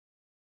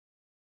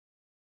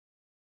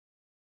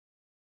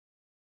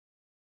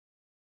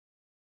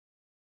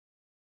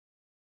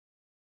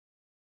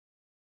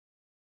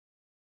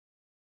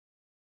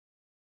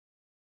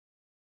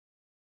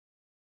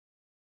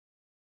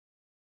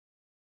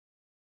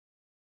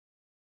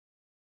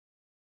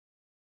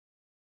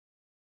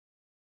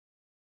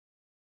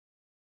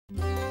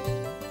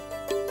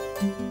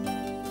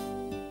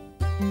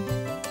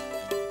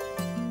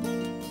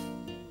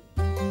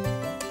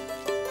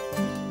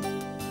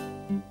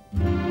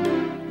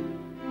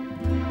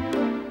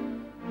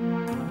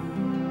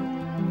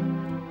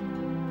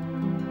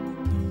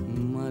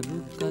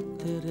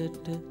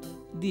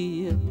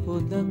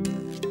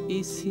හොඳක්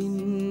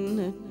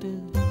ඉසින්නට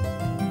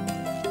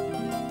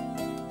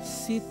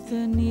සිත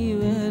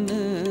නිවන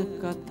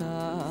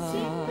කතා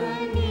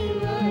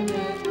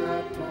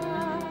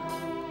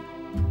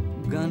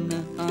ගන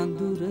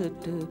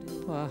අඳුරට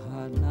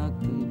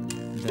පහනක්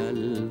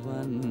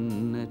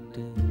දල්වන්නට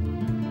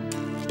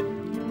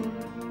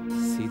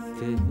සිත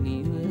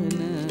නිවන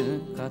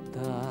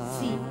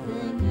කතා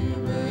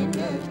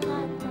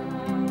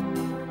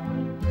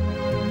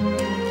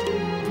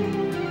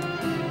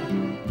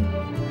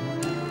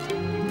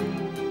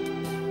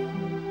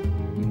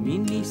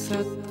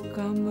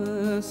මිනිසත්කම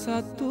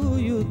සතු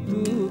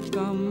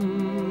යුතුකම්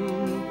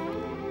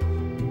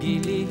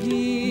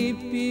ගිලිහි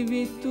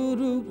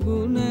පිවිතුරු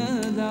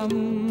ගුණදම්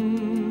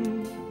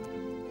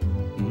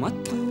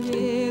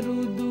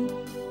මතුවේරුදු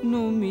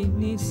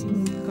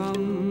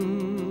නොමිනිස්කම්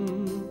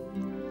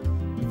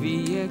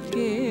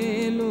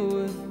වියකේලොව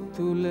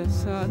තුල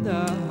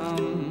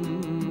සදහම්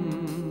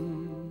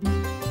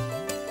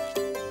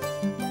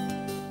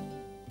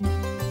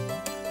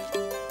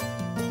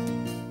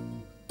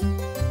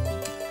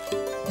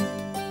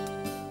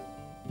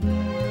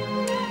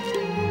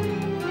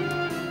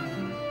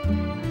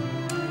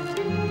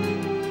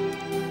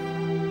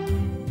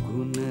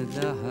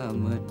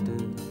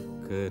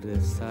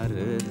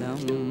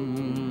සරදම්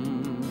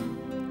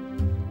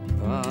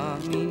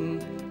පාමින්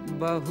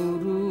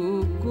බහුරු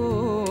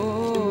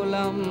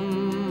කෝලම්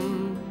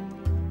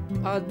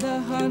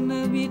අදහන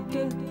විට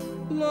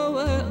ලොව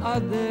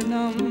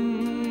අදනම්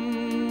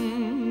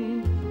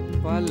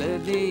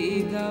පලදෙයි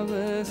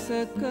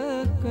දවසක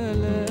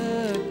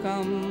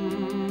කලකම්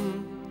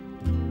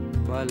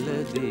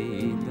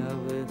පලදෙයි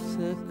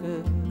දවසක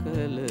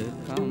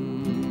කලකම්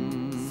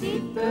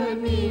සිත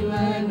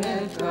නිවන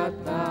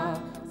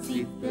කතා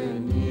සිත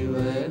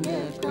නිවන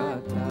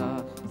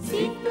කතා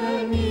සිත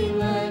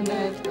නිවන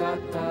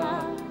කතා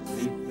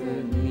සිත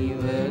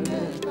නිවන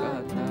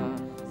කතා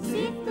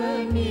සිත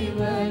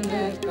නිවන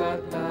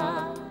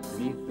කතා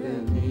සිත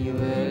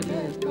නිවන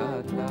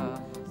කතා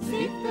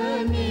සිත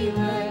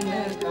නිවන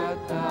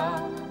කතා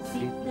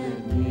සිත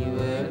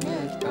නිවන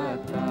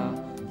කතා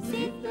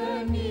සිත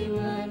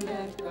නිවන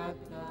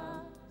කතා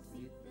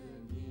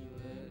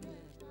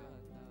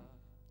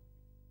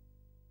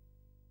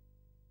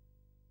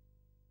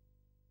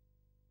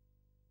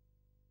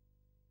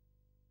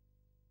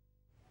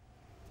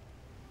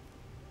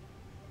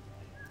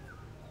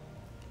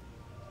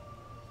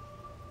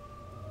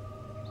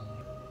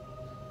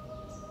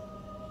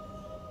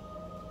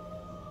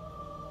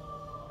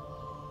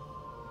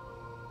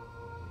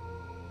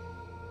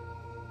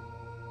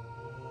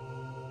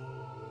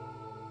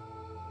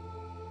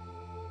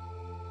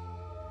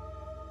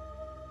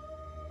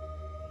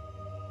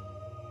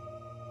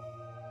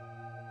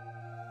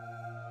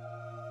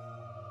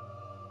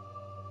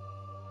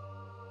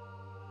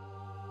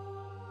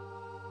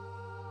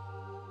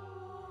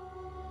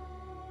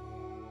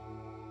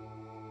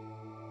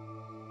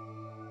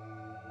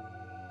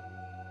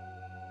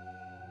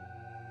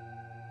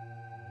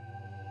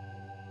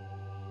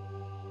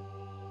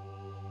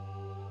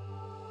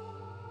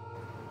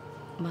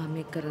මා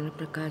මේ කරන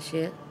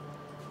ප්‍රකාශය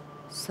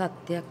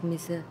සත්‍යයක්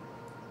මිස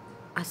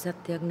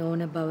අසත්‍යයක්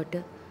නොවන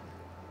බවට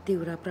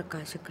තීව්‍ර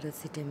ප්‍රකාශ කර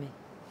සිටිමි.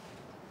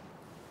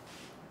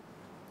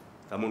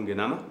 තමුන්ගේ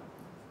නම?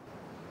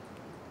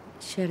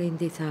 ශරීන්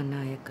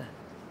දිසානායක.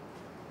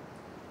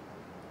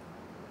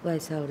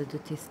 වයස අවුරුදු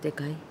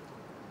 32යි.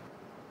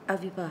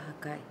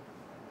 අවිවාහකයි.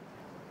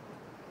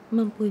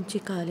 මම පුංචි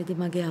කාලේදී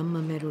මගේ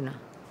අම්මා මැරුණා.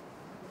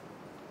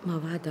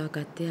 මම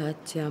හදාගත්තේ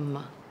ආච්චි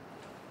අම්මා.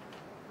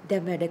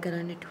 දැන් වැඩ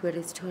කරන්නේ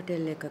ටුවරිස්ට්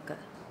හෝටල් එකක.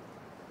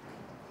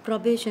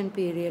 ප්‍රොබේෂන්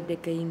පීරියඩ්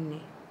එකේ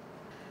ඉන්නේ.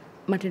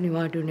 මට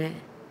නිවාඩු නෑ.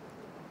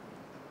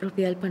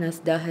 රුපියල්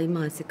 50000යි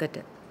මාසෙකට.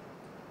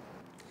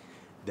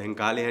 දැන්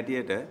කාලේ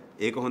හැටියට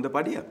ඒක හොඳ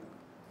පඩියක්.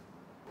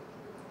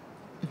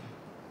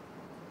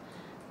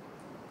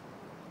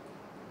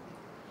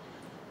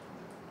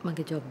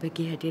 මගේ ජොබ්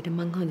එකේ හැටියට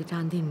මං හොඳට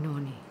අඳින්න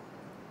ඕනේ.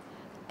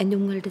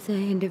 ඇඳුම් වලට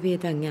සෑහෙන්න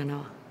වේතන්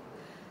යනවා.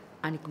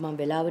 අනික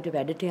මම වෙලාවට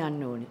වැඩට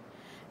යන්න ඕනේ.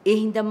 ඒ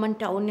හින්දා මං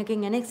ටවුන්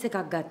එකෙන් ඇනෙක්ස් එකක්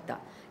ගත්තා.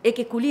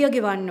 ඒකේ කුලිය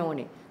ගෙවන්න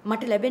ඕනේ.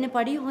 මට ලැබෙන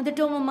පඩිය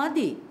හොඳටම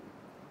මදි.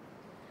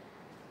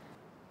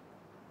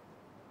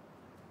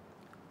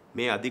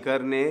 මේ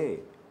අධිකරණයේ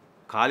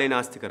කාලේ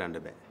නාස්ති කරන්න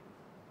බෑ.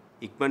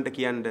 ඉක්මනට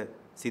කියන්න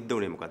සිද්ධ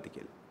වුණේ මොකද්ද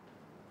කියලා.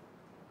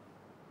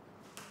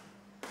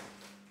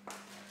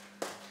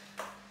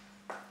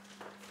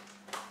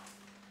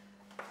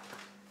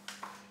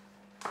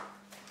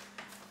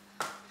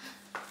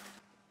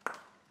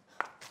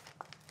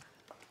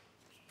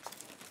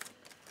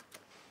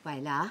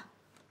 වයලා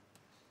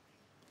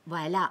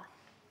වයලා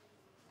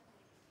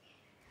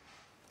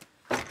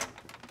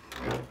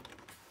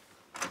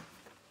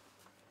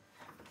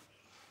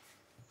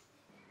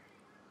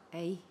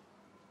ඇයි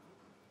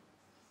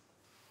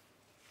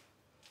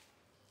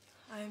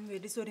I am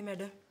very sorry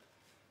madam.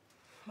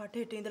 මට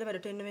හෙට ඉඳලා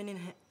වැඩට එන්න වෙන්නේ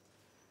නැහැ.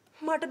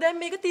 මට දැන්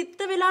මේක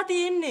තිත්ත වෙලා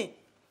තියෙන්නේ.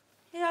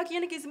 එයා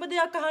කියන කිසිම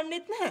දෙයක්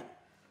අහන්නෙත් නැහැ.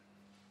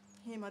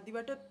 මේ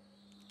මදිවට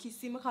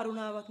කිසිම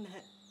කරුණාවක්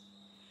නැහැ.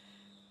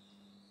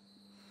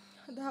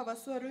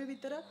 දවස් වරුවේ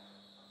විතර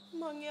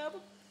මං යාව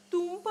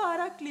 3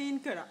 පාරක් ක්ලීන්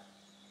කරා.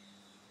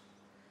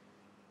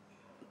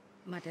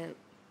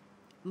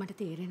 මට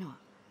තේරෙනවා.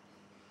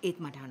 ඒත්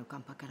මට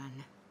අනුකම්පා කරන්න.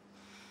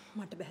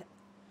 මට බෑ.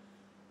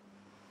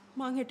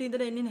 මං හෙට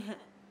ඉඳලා එන්නේ නැහැ.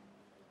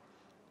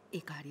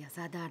 ඒක හරි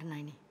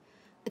අසාධාරණයිනේ.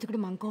 එතකොට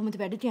මං කොහොමද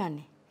වැඩට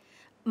යන්නේ?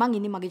 මං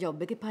ඉන්නේ මගේ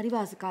ජොබ් එකේ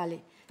පරිවාස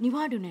කාලේ.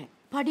 නිවාඩු නෑ.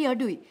 පඩි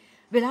අඩුයි.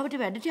 වෙලාවට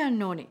වැඩට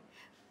යන්න ඕනේ.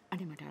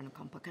 අනේ මට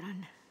අනුකම්පා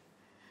කරන්න.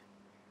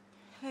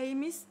 හයි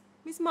මිස්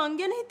මං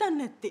ගැන හිතන්නේ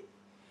නැත්තේ.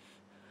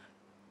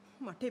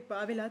 මට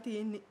එපා වෙලා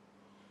තියෙන්නේ.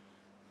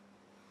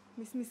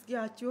 මිස්ගේ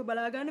ආච්චිව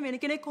බලා ගන්න වෙන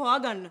කෙනෙක් හොයා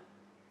ගන්න.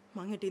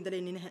 මං හෙට ඉඳලා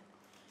එන්නේ නැහැ.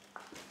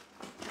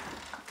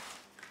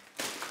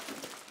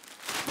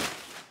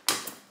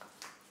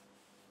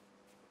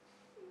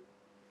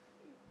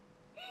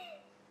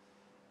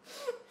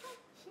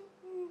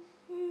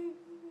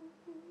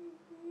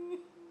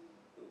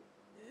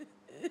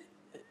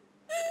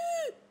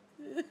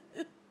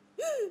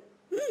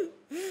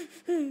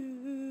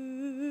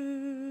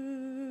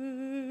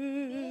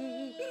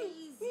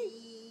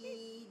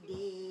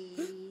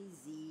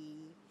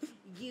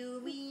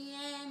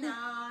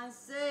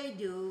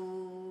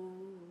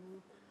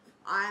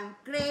 I'm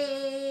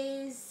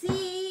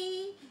crazy,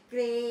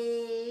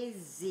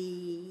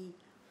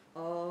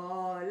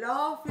 all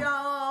of you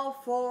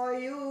for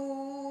you.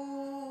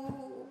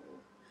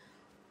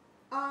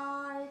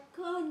 I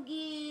can't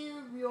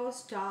give your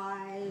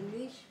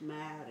stylish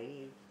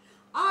marriage.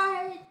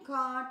 I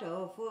can't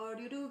afford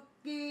you to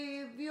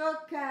give your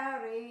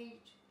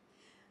carriage.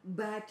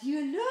 But you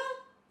look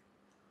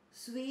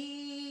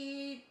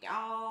sweet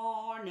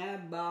on a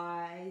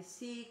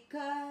bicycle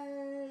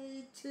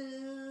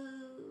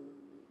too.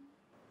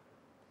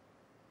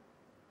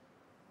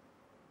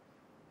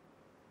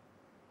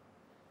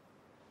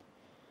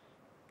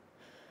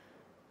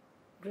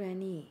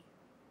 Granny.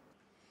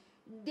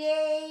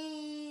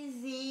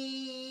 Daisy,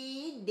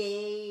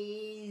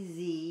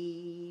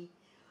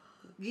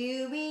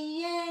 give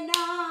me an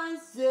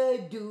answer,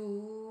 do.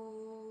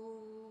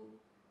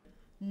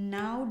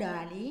 Now,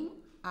 darling,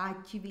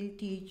 Archie will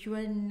teach you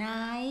a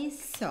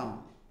nice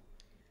song.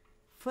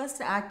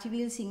 First, Archie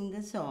will sing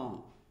the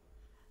song.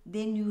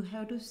 Then you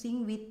have to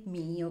sing with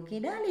me, okay,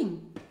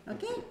 darling?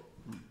 Okay?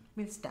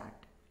 We'll start.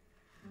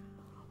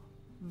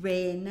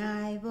 When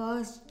I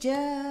was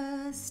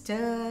just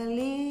a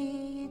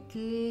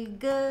little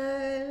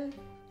girl.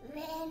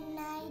 When I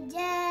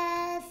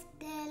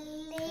just a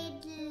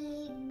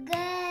little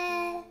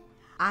girl.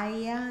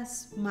 I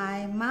asked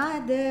my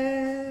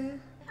mother.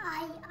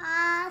 I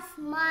asked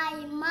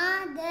my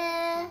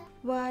mother.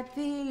 What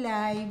will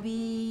I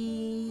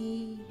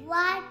be?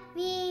 What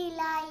will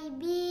I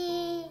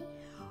be?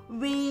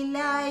 Will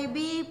I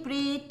be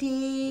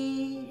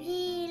pretty?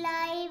 Will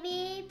I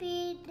be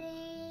pretty?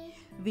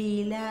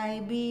 Will I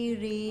be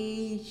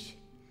rich?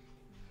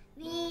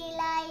 Will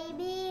I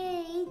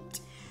be rich?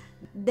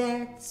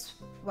 That's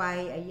why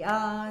I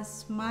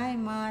asked my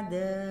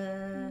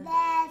mother.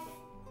 That's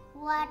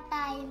what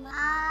I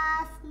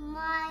asked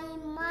my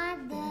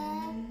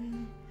mother.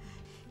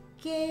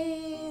 Que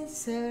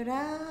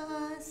sera,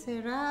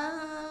 sera.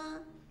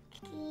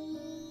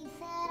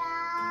 Sera,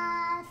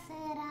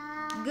 sera.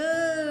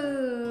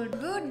 Good.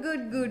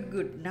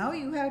 Now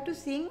you have to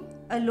sing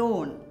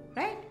alone,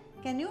 right?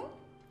 Can you?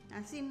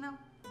 Sing now.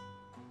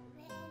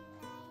 When I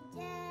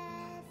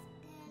just a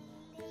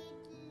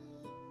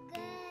little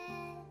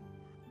girl,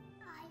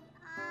 I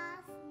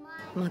asked my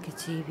මගේ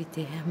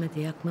ජීවිතේ හැම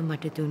දෙයක්ම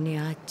මට දුන්නේ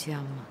ආච්චි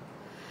අම්මා.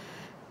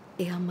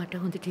 එයා මට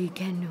හොඳට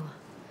ඉගෙනුවා.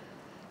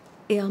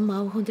 එයා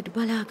මාව හොඳට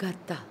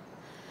බලාගත්තා.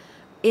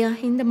 එයා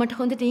හින්දා මට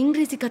හොඳට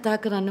ඉංග්‍රීසි කතා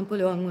කරන්න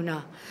පුළුවන්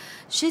වුණා.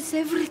 She's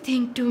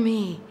everything to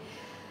me.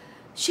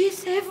 She's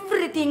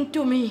everything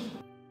to me.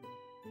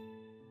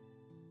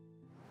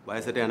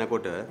 වයසට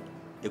යනකොට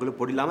ඒගොල්ලෝ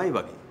පොඩි ළමයි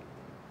වගේ.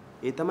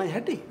 ඒ තමයි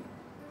හැටි.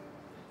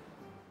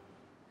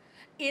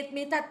 ඒත්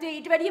මේ තත්ත්වය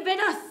ඊට වැඩිය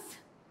වෙනස්.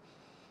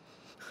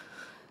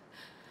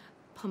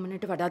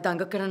 පමණට වඩා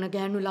දඟ කරන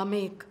ගෑනු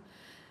ළමෙක්.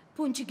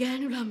 පුංචි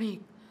ගෑනු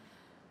ළමෙක්.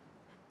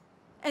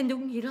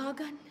 ඇඳුම් හිරා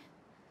ගන්න.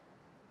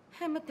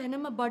 හැම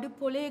තැනම බඩු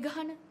පොලේ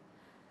ගහන.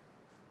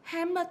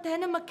 හැම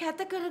තැනම කැත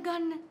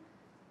කරගන්න.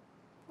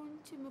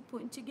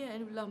 පුංචි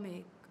ගෑනු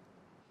ළමෙක්.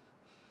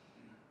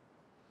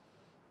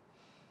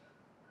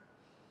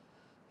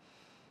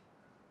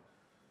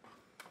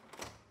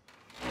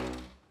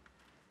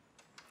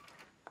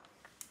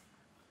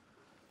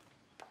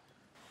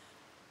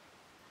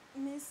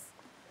 Miss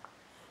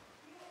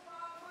You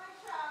are my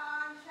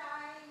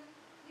sunshine.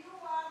 You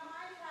are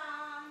my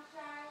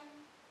sunshine.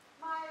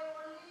 My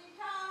only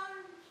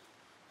sunshine.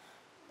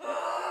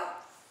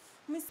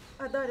 Miss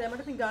අද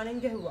රැමට පිඟානෙන්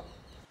ගැහුවා.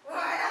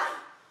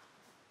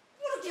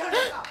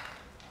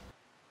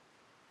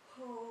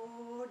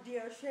 Oh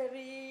dear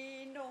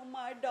Shireen, oh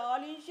my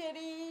darling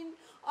Shireen,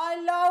 I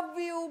love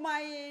you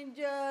my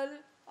angel,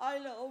 I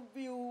love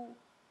you.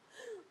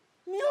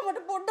 මියා මට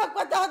පොඩ්ඩක්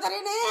කතා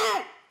කරේ නෑ.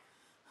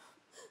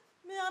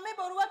 මෙයා මේ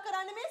බොරුවක්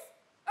කරන්නේ මිස්.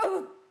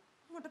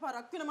 මට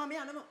පරක් වෙනවා මම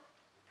යනවා.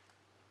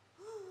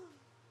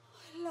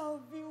 I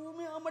love you.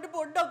 මෙයා මට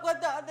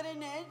පොඩ්ඩක්වත් ආදරේ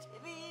නෑ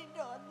ශරීරට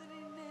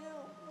ආදරේ නෑ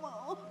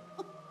අම්මා.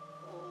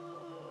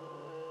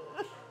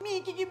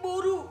 මේකේ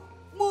බොරු.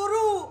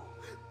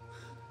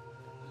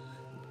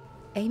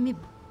 ඇයි මේ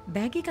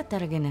බෑග් එකත්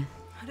අරගෙන?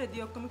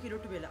 රෙදි ඔක්කොම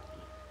කිලුට වෙලා.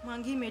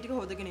 මං ගිහින් මේ ටික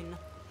හොදගෙන ඉන්න.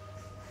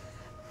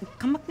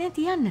 කමක් නෑ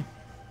තියන්න.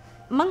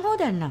 මං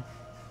හොදන්නම්.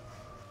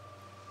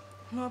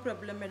 No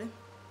problem madam.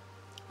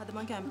 අද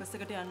මං කැම්පස්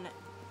එකට යන්නේ නෑ.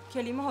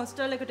 කෙලිම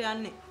හොස්ටල් එකට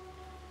යන්නේ.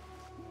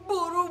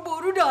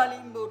 බොරු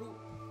ඩාලින් බොරු.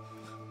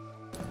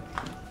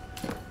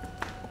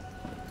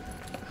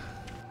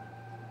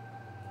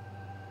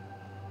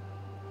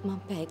 මම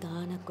පැය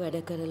ගානක් වැඩ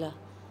කරලා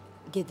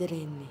ගෙදර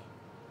එන්නේ.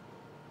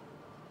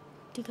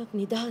 ටිකක්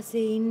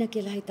නිදහසේ ඉන්න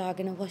කියලා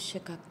හිතාගෙන වොෂ්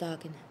එකක්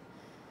දාගෙන.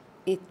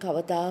 ඒත්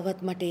කවදාවත්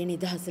මට ඒ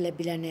නිදහස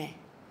ලැබිලා නැහැ.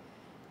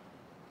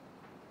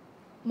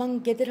 මං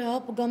ගෙදර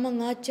ආපු ගමන්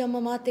ආච්චි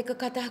අම්මා මාත් එක්ක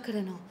කතා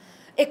කරනවා.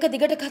 එක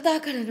දිගට කතා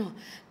කරනවා.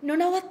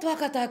 නොනවත්වා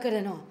කතා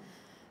කරනවා.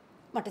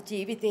 මට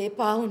ජීවිතේ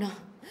එපා වුණා.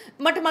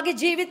 මට මගේ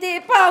ජීවිතේ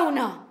එපා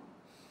වුණා.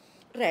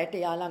 රැට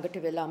යා ළඟට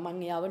වෙලා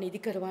මං එයාව නිදි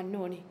කරවන්න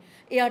ඕනේ.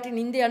 එයාට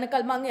නිින්ද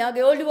යනකල් මං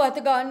එයාගේ ඔළුව අත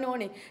ගන්න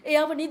ඕනේ.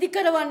 එයාව නිදි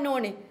කරවන්න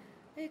ඕනේ.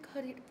 ඒක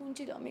හරියට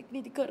පුංචි ළමෙක්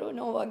නිදි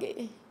කරවනවා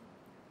වගේ.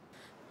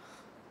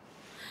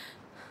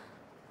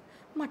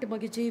 මට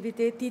මගේ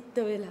ජීවිතේ තිත්ත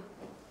වෙලා.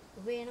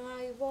 When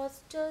I was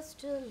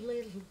just a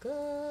little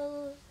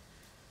girl,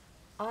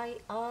 I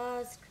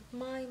asked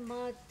my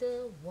mother,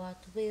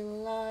 what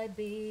will I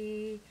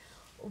be?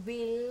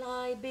 Will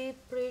I be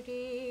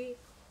pretty?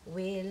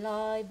 Will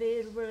I be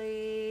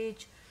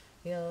rich?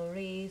 Here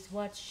is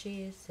what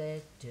she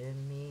said to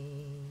me.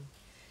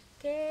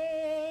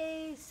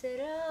 Que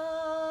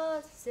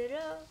sera,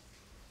 sera.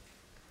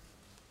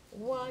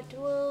 What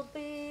will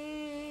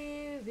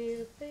be,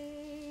 will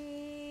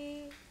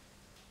be.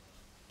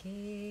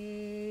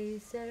 Que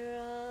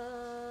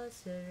sera,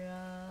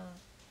 sera.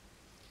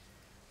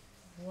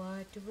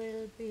 What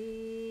will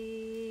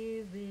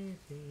be, will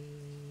be.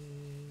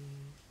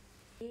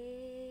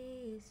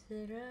 Que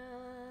sera,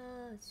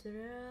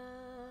 sera.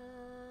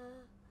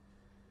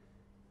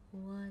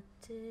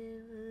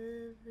 Whatever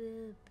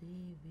will be,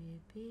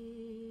 will be.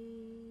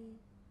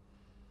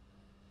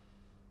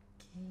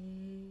 Que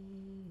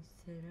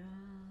sera,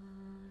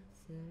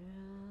 sera.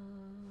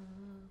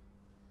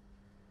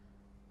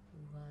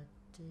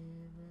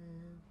 Whatever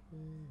will be,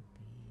 will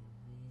be.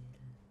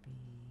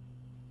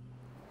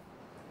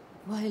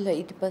 වයලා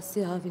ඊට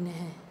පස්සේ ආවේ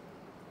නැහැ.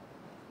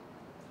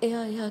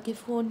 එයාගේ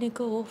phone එක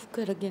off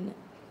කරගෙන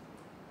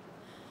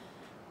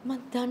මම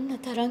දන්න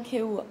තරම්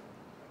හෙව්වා.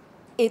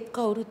 ඒත්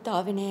කවුරුත්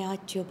ආවේ නැහැ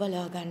ආච්චිව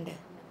බලාගන්න.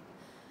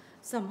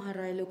 සමහර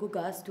අය ලොකු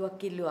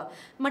ගාස්තුවක් ඉල්ලුවා.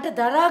 මට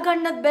දරා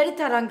ගන්නත් බැරි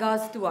තරම්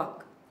ගාස්තුවක්.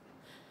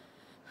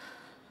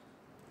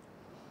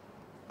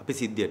 අපි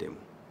සිද්ධියට එමු.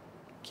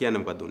 කියන්න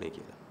මොකද උනේ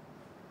කියලා.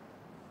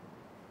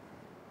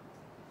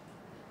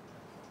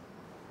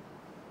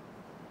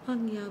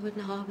 මං යාව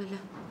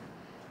නාවලා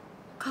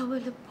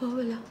කවල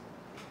පොවලා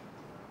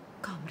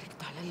කාමරේට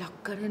තාල ලක්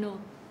කරනවා.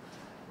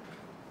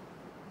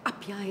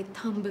 අපි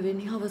ආයෙත් හම්බ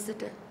වෙන්නේ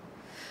හවසට.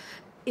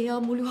 එයා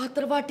මුළු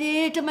හතර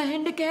වටේටම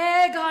හෙන්න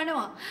කෑ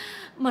ගන්නවා.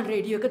 මම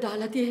රේඩියෝ එක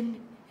දාලා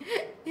තියෙන්නේ.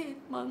 ඒත්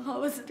මං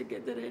හවසට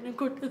ගෙදර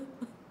එනකොට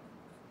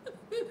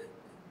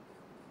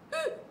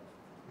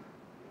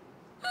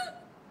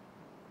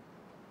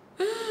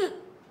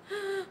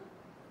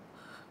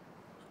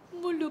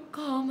මුළු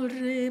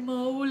කාමරේම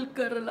අවුල්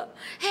කරලා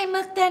හැම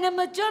තැනම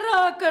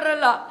ජරා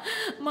කරලා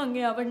මං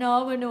එයාව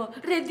නාවනවා,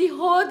 රෙදි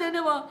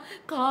හොදනවා,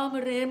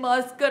 කාමරේ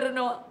මාස්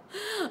කරනවා.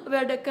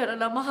 වැඩ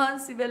කරලා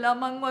මහන්සි වෙලා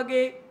මං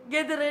වගේ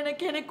ගෙදර එන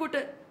කෙනෙකුට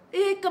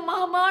ඒක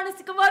මහා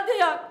මානසික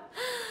වදයක්.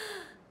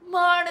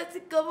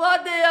 මානසික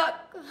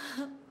වදයක්.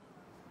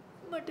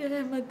 මට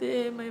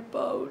හැමදේම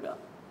එපා වුණා.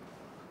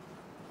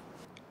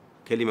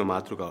 කෙලිම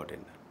මාතෘකාවට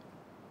එන්න.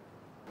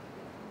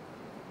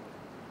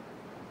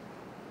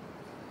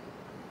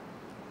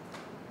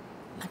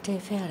 මට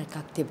ෆෙයාර්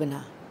එකක්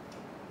තිබුණා.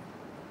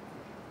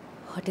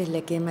 හොටෙල්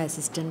එකේම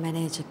ඇසිස්ටන්ට්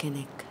මැනේජර්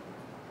කෙනෙක්.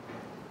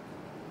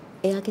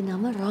 එයාගේ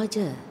නම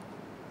රෝජර්.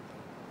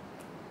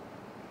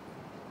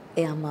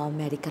 එයා මාව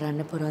මැරි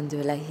කරන්න පොරොන්දු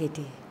වෙලා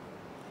හිටියේ.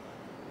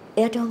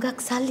 එයාට හුඟක්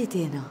සල්ලි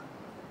තියෙනවා.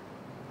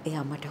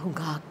 එයා මට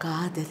හුඟක්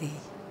ආදරේ.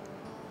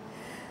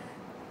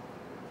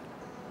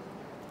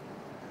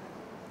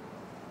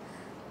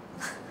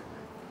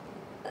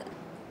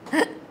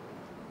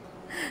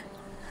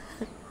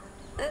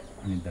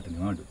 අනිද්දාට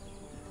නෝඩු.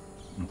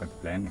 මොකක්ද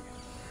ප්ලෑන් එක?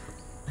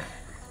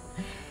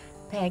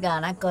 පැය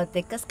ගානක් ඔත්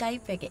එක්ක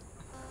ස්කයිප් එකේ.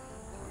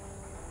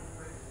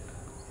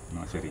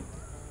 නොසරි.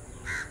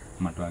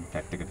 මට වන්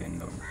කැට් එක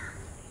දෙන්න ඕන.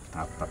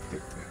 තාත්තත්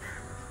එක්ක.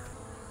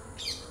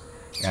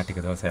 එයා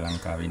ටික දවස්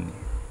ලංකාවේ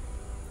ඉන්නේ.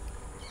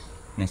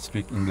 next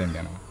week ඉංග්ලන්ඩ්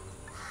යනවා.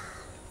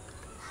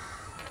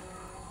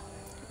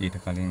 ඊට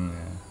කලින්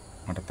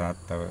මට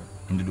තාත්තව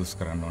ඉන්ට්‍රොඩියුස්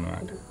කරන්න ඕන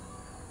ඔයාලට.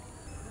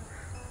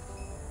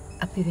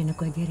 අපි වෙන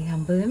කොහෙද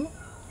හම්බ වෙමු?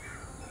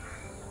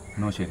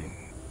 නොසරි.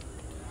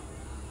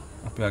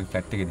 අපි වගේ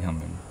ෆ්ලැට් එකේදී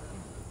හම්බ වෙමු.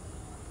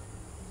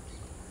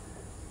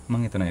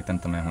 මං එතන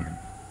තමයි හොඳ.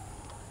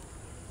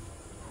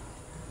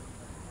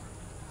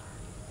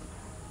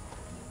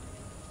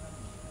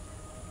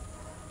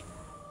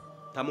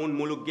 තමුන්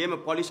මුළු ගේම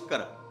පොලිෂ්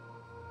කරා.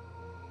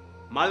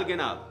 මල්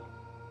ගෙනාව.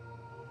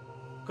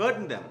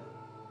 කර්ටන් දැම්ම.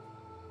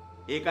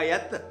 ඒකයි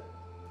ඇත්ත.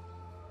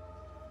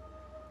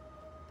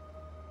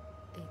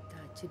 ඒ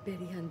තාච්චි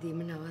බැරි හන්දීම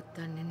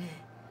නවත්තන්නේ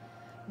නැහැ.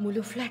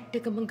 මුළු ෆ්ලැට්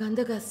එකම ගඳ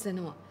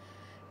ගස්සනවා.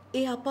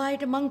 ඒ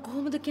අපායට මං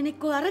කොහොමද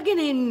කෙනෙක්ව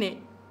අරගෙන එන්නේ?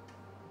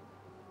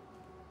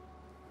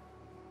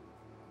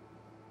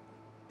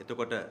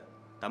 එතකොට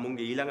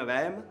තමුන්ගේ ඊළඟ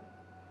වෑයම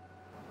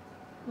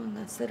මං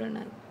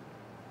අසරණයි.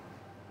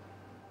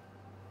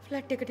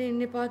 ෆ්ලැට් එකට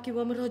එන්න එපා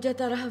කිව්වම රොජා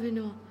තරහ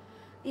වෙනවා.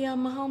 එයා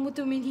මහා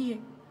මුතු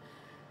මිනිහෙක්.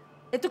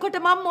 එතකොට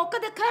මම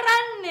මොකද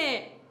කරන්නේ?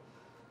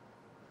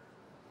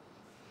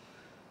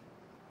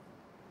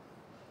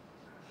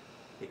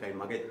 ඒකයි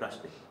මගේ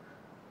ප්‍රශ්නේ.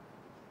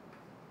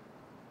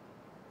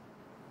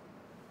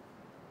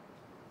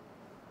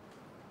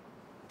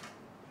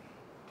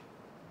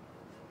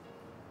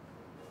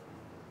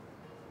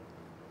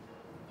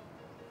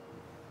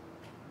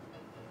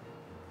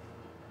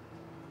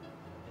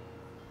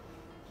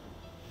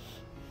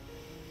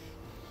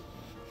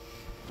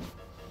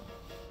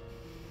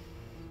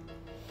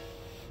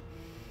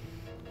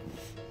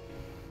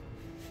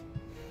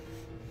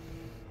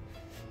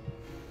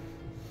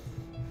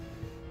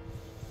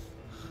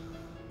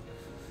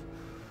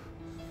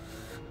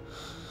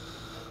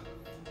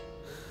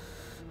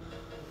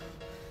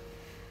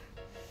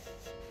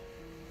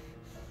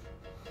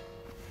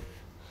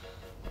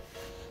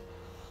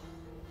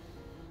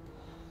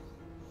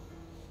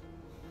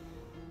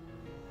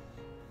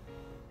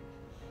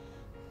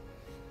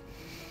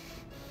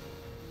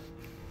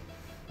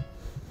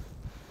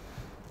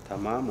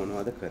 තමා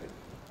මොනවද කරේ?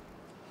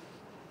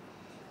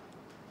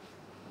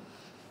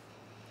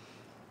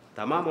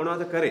 තමා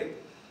මොනවද කරේ?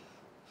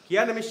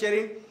 කියන්න මිස්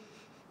ෂෙරින්.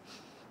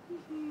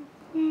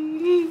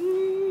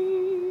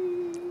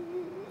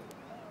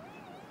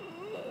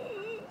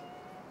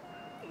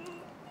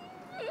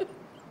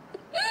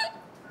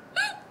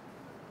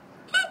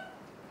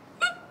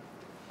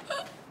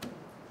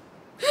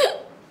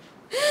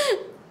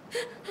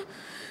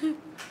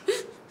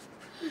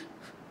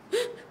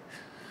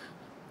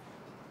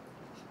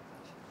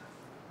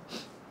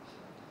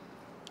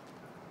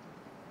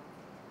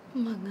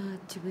 මං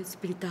ආච්චිව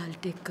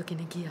ස්පිරිතාලට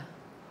එක්කගෙන ගියා.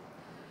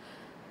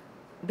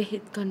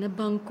 බෙහෙත් කන්න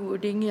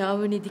බංකුවඩින් යාව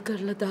නිදි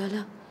කරලා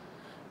දාලා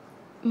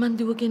මං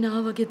දුවගෙන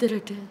ආවා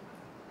ගෙදරට.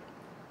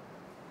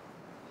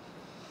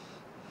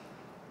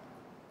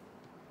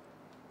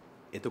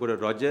 එතකොට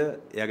රොජර්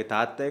එයාගේ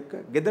තාත්තා එක්ක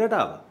ගෙදරට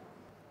ආවා.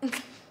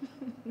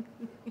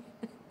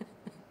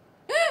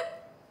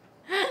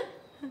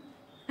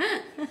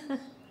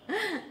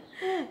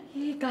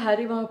 ඒක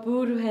හරිම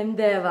අපූර්ව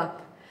හැන්දෑවක්.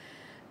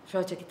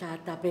 රොජර්ගේ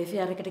තාත්තා අපේ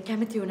ෆෙයාර් එකට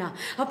කැමති වුණා.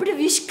 අපිට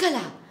විශ්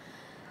කළා.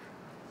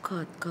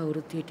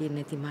 කවුරුත් හිටියේ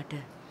නැති මට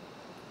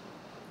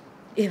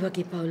ඒ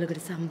වගේ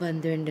පවුලකට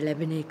සම්බන්ධ වෙන්න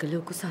ලැබෙන එක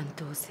ලොකු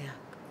සන්තෝෂයක්.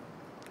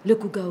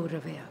 ලොකු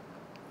ගෞරවයක්.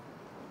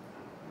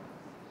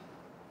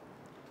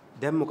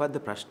 දැන් මොකද්ද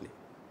ප්‍රශ්නේ?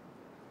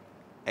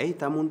 ඇයි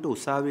තමුන්ට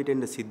උසාවියට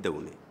එන්න සිද්ධ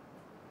වුනේ?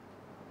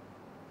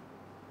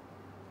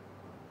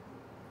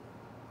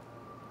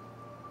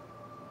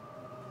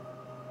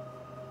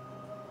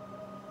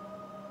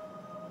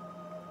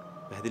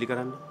 පැහැදිලි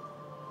කරන්න.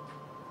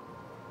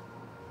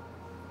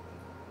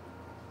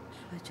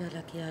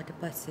 රජාලා ගියාට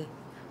පස්සේ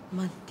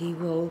මං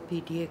දීවා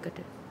OPD එකට.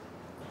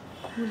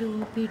 මුළු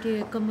OPD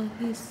එකම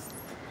හිස්.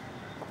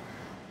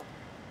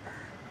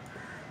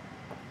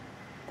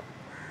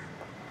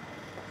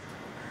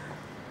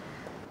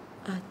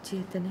 ආච්චි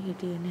එතන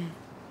හිටියේ නෑ.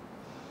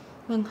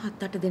 මං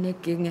 7-8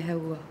 දෙනෙක්ගෙන්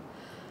ඇහැව්වා.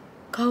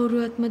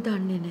 කවුරුවත්ම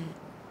දන්නේ නෑ.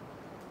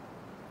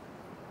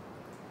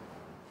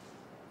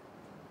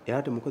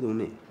 එයාට මොකද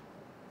උනේ?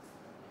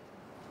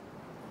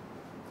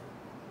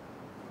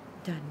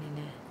 දන්නේ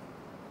නෑ.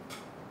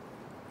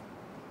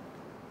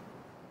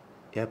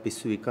 එයා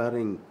පිස්සු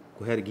විකාරයෙන්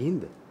කොහේ හරි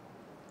ගිහින්ද?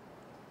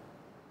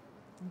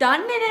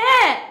 දන්නේ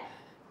නෑ.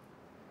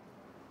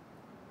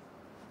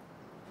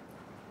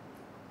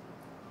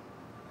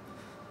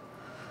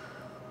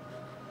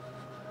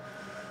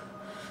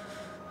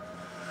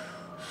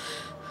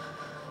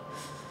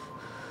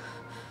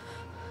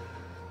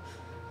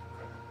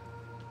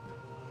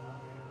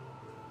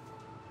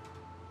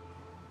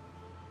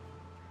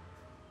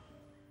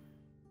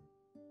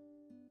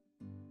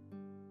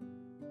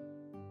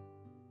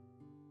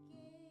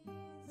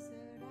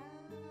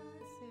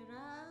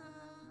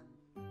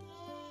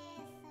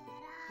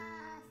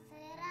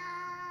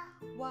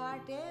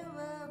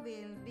 Whatever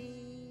will be,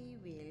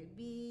 will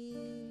be.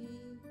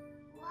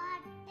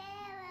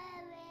 Whatever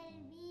will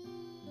be,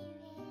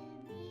 will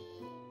be.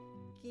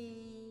 Que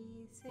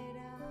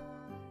será,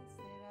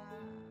 será.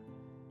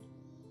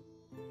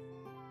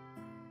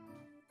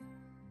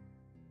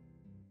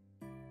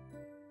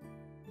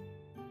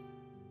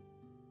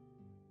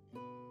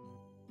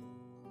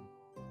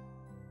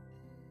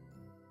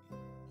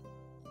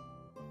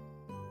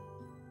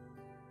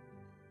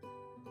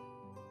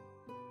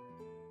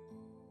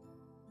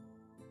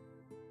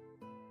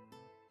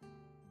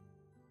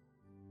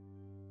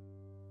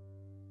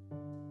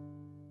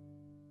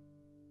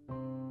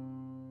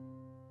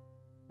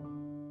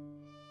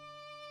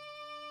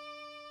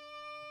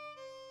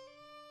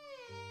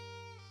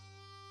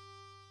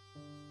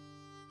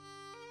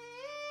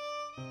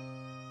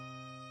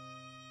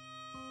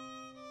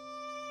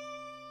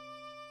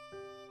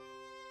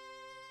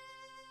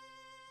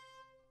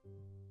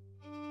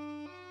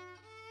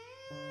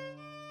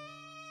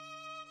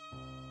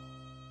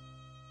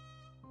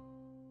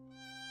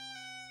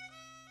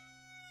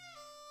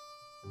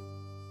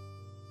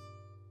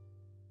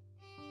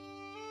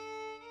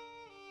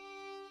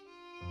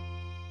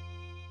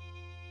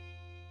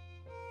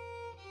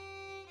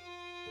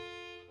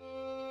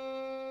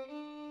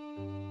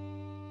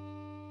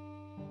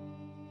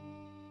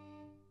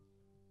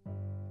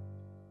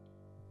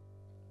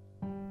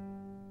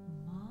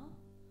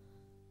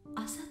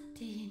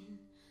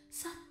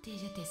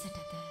 සාන්තිය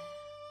දෙසටද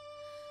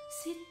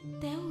සිත්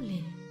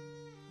තැවුලෙන්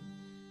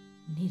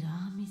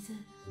නිරාමිස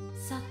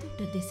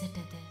සතුට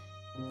දෙසටද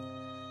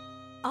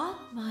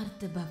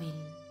ආත්මාර්ථ බවින්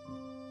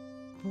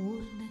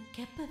පූර්ණ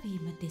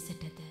කැපවීම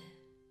දෙසටද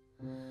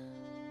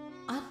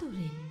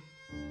අතුරින්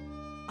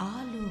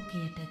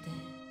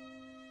ආලෝකයටද